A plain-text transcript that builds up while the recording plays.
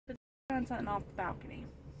on something off the balcony.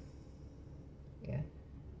 Yeah.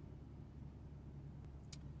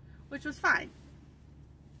 Which was fine.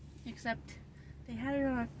 Except they had it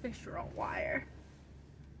on a fish roll wire.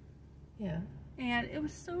 Yeah. And it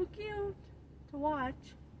was so cute to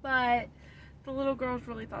watch. But the little girls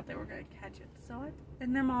really thought they were going to catch it.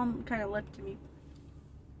 And their mom kind of lipped to me.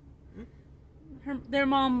 Their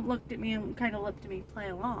mom looked at me and kind of lipped to me, play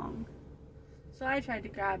along. So I tried to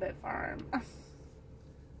grab it for him.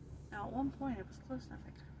 Now at one point it was close enough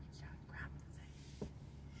I could have reached out and grabbed the thing.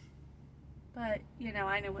 But, you know,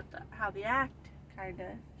 I know how the act kind of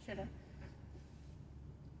should have.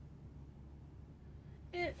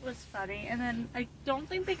 It was funny. And then I don't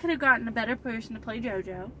think they could have gotten a better person to play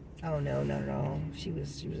JoJo. Oh no, not at all. She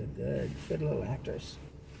was a good little actress.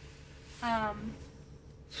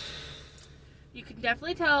 You can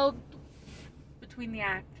definitely tell between the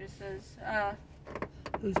actresses.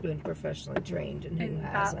 Who's been professionally trained and who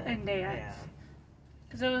hasn't. And dance. Yeah.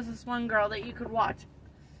 Because there was this one girl that you could watch.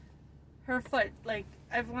 Her foot, like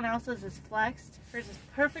everyone else's, is flexed. Hers is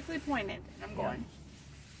perfectly pointed. And I'm going.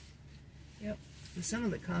 Yep. And some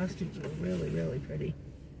of the costumes were really, really pretty.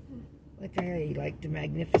 Like I liked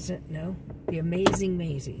the the Amazing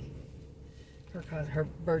Maisie. Her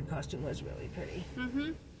bird costume was really pretty.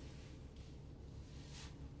 Mm-hmm.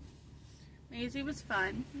 Maisie was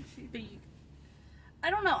fun.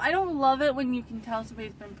 I don't know. I don't love it when you can tell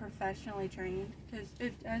somebody's been professionally trained. Because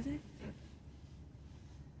it doesn't.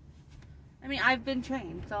 I mean, I've been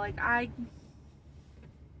trained. So, like, I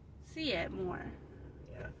see it more.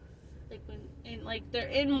 Yeah. Like, they're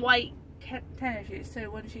in white tennis shoes. So,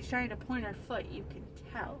 when she's trying to point her foot, you can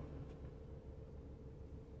tell.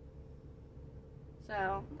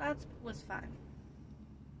 So, that was fun.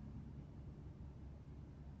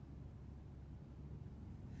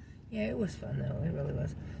 Yeah, it was fun though. It really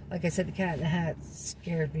was. Like I said, the Cat in the Hat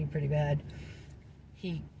scared me pretty bad.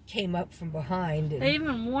 He came up from behind. And, they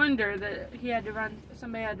even warned her that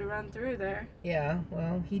somebody had to run through there. Yeah,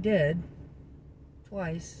 well, he did.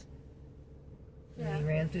 Twice. Yeah. And he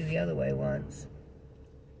ran through the other way once.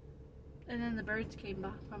 And then the birds came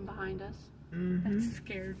from behind us. Mm-hmm. That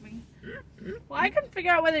scared me. Well, I couldn't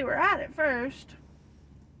figure out where they were at first.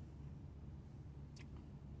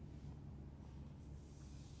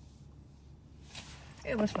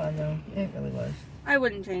 It was fun though. It really was. I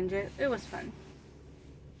wouldn't change it. It was fun.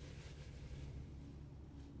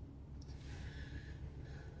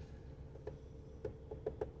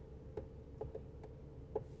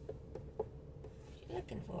 What you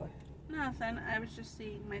looking for? Nothing. I was just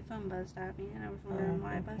seeing my phone buzzed at me, and I was wondering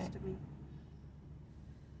why it buzzed at me.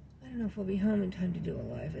 I don't know if we'll be home in time to do a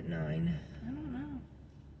live at 9. I don't know.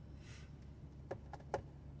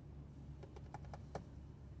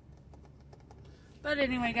 But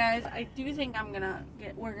anyway, guys, I do think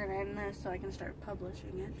we're gonna end this so I can start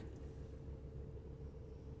publishing it.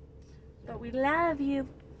 But we love you.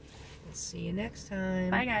 We'll see you next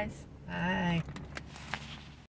time. Bye, guys. Bye.